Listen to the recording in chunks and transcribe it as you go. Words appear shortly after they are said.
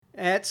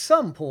At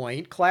some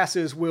point,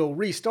 classes will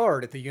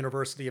restart at the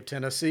University of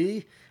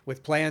Tennessee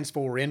with plans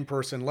for in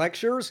person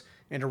lectures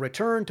and a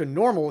return to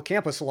normal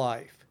campus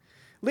life.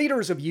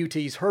 Leaders of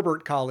UT's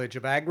Herbert College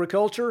of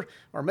Agriculture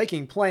are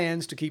making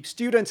plans to keep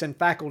students and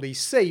faculty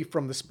safe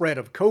from the spread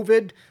of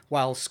COVID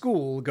while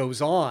school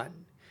goes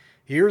on.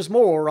 Here's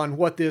more on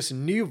what this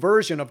new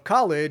version of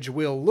college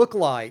will look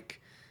like.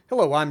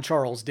 Hello, I'm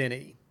Charles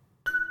Denny.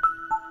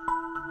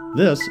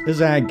 This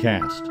is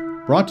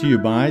AgCast, brought to you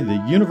by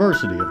the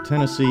University of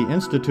Tennessee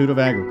Institute of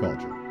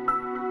Agriculture.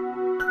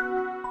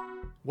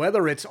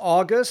 Whether it's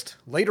August,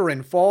 later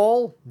in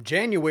fall,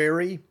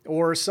 January,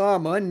 or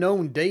some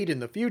unknown date in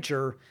the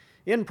future,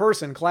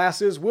 in-person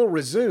classes will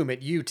resume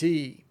at UT.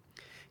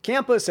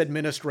 Campus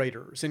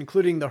administrators,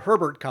 including the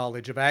Herbert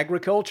College of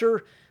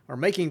Agriculture, are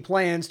making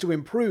plans to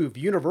improve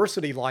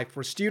university life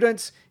for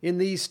students in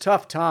these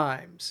tough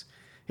times.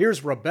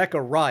 Here's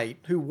Rebecca Wright,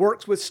 who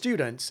works with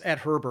students at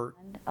Herbert.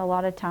 A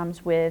lot of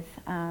times with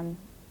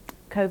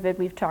COVID,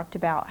 we've talked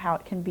about how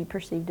it can be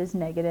perceived as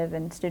negative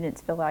and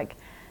students feel like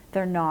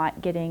they're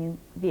not getting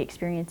the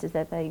experiences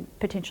that they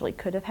potentially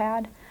could have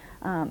had,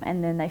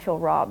 and then they feel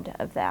robbed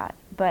of that.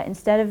 But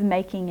instead of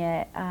making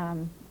it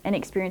an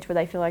experience where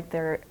they feel like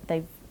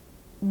they've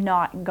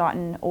not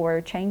gotten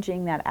or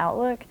changing that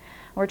outlook,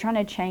 we're trying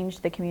to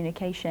change the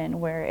communication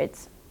where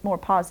it's more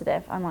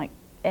positive.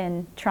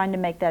 And trying to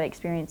make that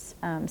experience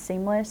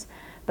seamless,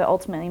 but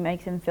ultimately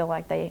make them feel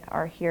like they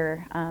are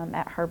here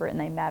at Herbert and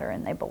they matter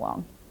and they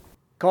belong.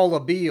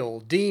 Carla Beal,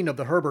 Dean of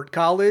the Herbert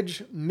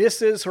College,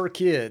 misses her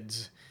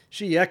kids.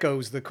 She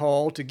echoes the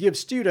call to give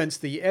students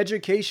the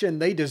education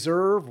they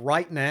deserve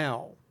right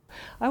now.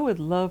 I would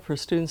love for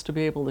students to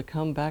be able to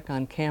come back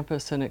on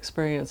campus and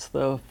experience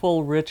the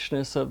full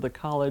richness of the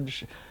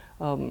college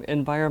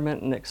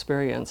environment and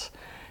experience.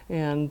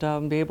 And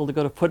be able to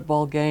go to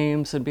football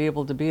games and be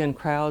able to be in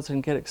crowds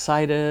and get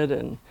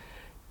excited.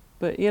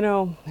 But you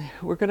know,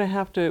 we're going to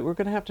have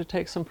to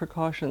take some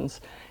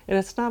precautions. And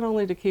it's not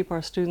only to keep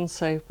our students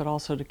safe, but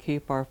also to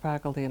keep our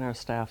faculty and our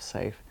staff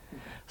safe.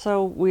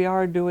 So we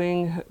are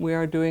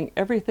doing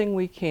everything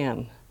we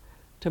can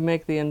to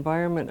make the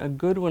environment a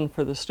good one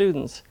for the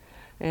students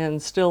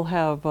and still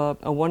have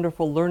a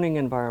wonderful learning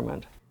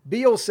environment.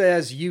 Beal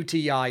says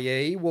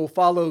UTIA will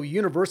follow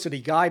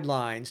university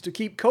guidelines to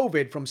keep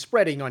COVID from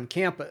spreading on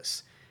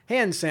campus.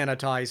 Hand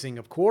sanitizing,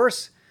 of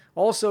course.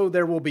 Also,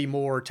 there will be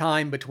more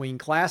time between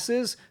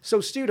classes so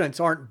students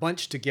aren't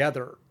bunched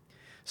together.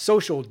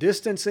 Social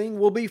distancing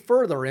will be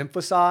further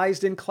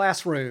emphasized in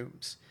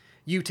classrooms.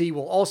 UT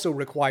will also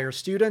require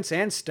students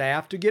and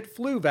staff to get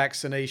flu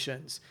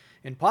vaccinations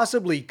and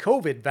possibly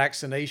COVID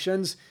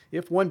vaccinations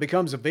if one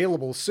becomes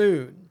available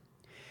soon.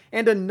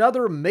 And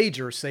another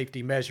major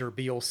safety measure,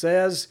 Beal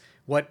says,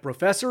 what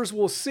professors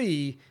will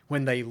see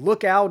when they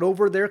look out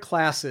over their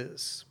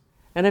classes.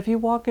 And if you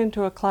walk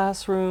into a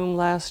classroom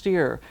last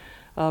year,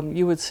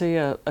 you would see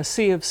a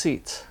sea of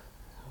seats.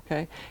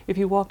 Okay? If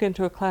you walk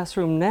into a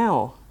classroom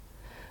now,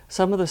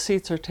 some of the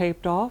seats are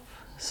taped off,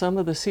 some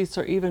of the seats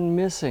are even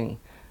missing.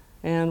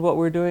 And what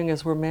we're doing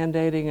is we're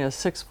mandating a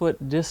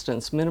 6-foot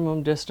distance,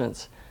 minimum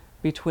distance,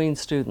 between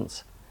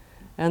students.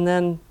 And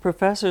then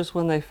professors,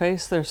 when they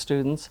face their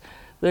students,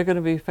 they're going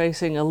to be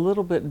facing a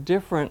little bit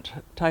different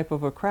type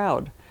of a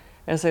crowd.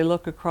 As they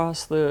look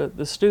across the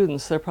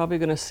students, they're probably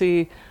going to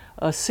see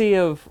a sea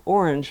of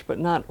orange, but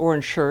not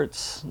orange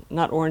shirts,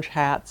 not orange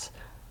hats,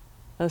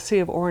 a sea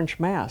of orange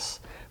masks,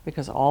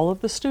 because all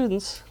of the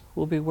students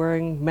will be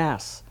wearing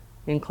masks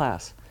in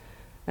class.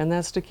 And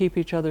that's to keep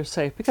each other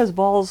safe, because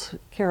vols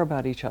care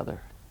about each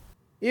other.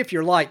 If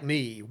you're like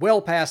me,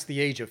 well past the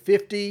age of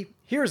 50,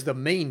 here's the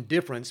main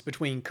difference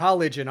between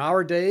college in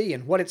our day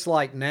and what it's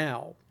like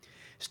now.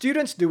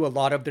 Students do a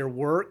lot of their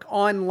work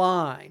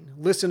online,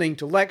 listening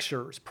to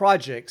lectures,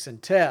 projects,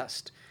 and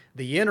tests.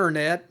 The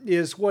internet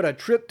is what a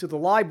trip to the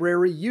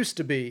library used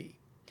to be.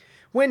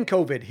 When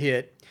COVID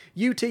hit,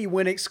 UT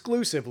went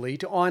exclusively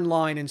to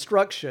online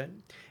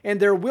instruction, and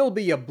there will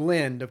be a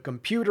blend of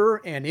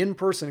computer and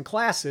in-person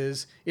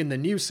classes in the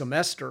new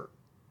semester.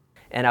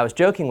 And I was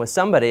joking with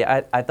somebody,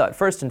 I thought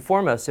first and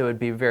foremost it would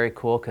be very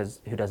cool,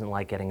 because who doesn't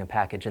like getting a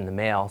package in the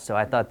mail? So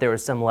I thought there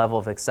was some level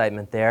of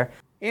excitement there.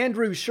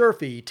 Andrew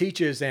Sherfy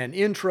teaches an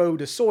Intro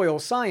to Soil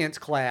Science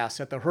class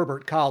at the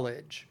Herbert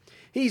College.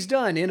 He's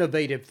done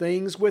innovative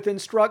things with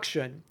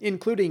instruction,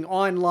 including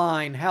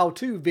online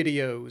how-to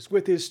videos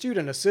with his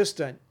student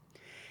assistant.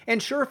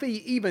 And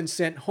Sherfy even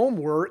sent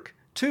homework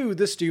to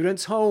the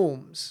students'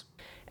 homes.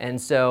 And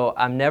so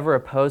I'm never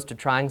opposed to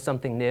trying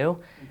something new,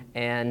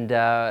 and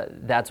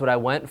that's what I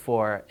went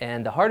for.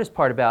 And the hardest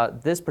part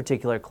about this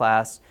particular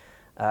class,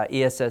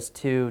 ESS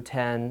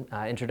 210,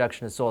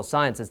 Introduction to Soil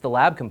Science, is the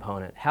lab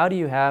component. How do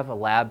you have a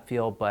lab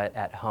feel but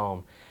at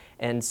home?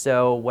 And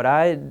so what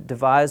I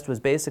devised was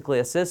basically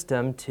a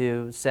system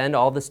to send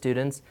all the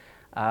students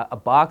a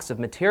box of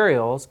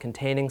materials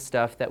containing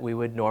stuff that we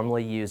would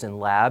normally use in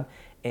lab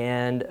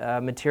and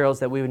materials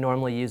that we would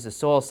normally use as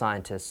soil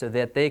scientists, so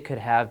that they could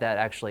have that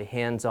actually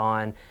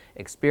hands-on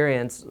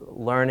experience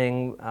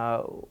learning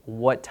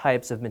what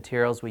types of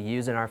materials we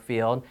use in our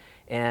field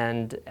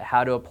and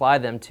how to apply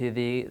them to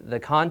the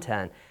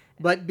content.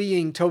 But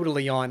being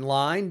totally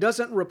online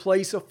doesn't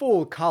replace a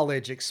full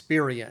college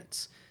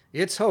experience.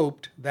 It's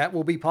hoped that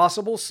will be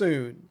possible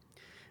soon.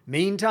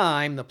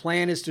 Meantime, the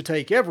plan is to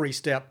take every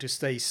step to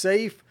stay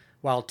safe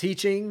while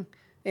teaching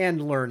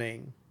and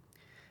learning.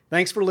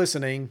 Thanks for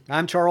listening.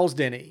 I'm Charles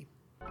Denny.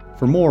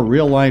 For more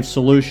real-life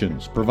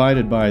solutions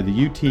provided by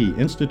the UT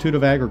Institute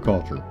of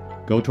Agriculture,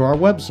 go to our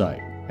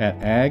website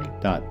at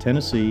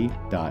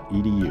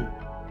ag.tennessee.edu.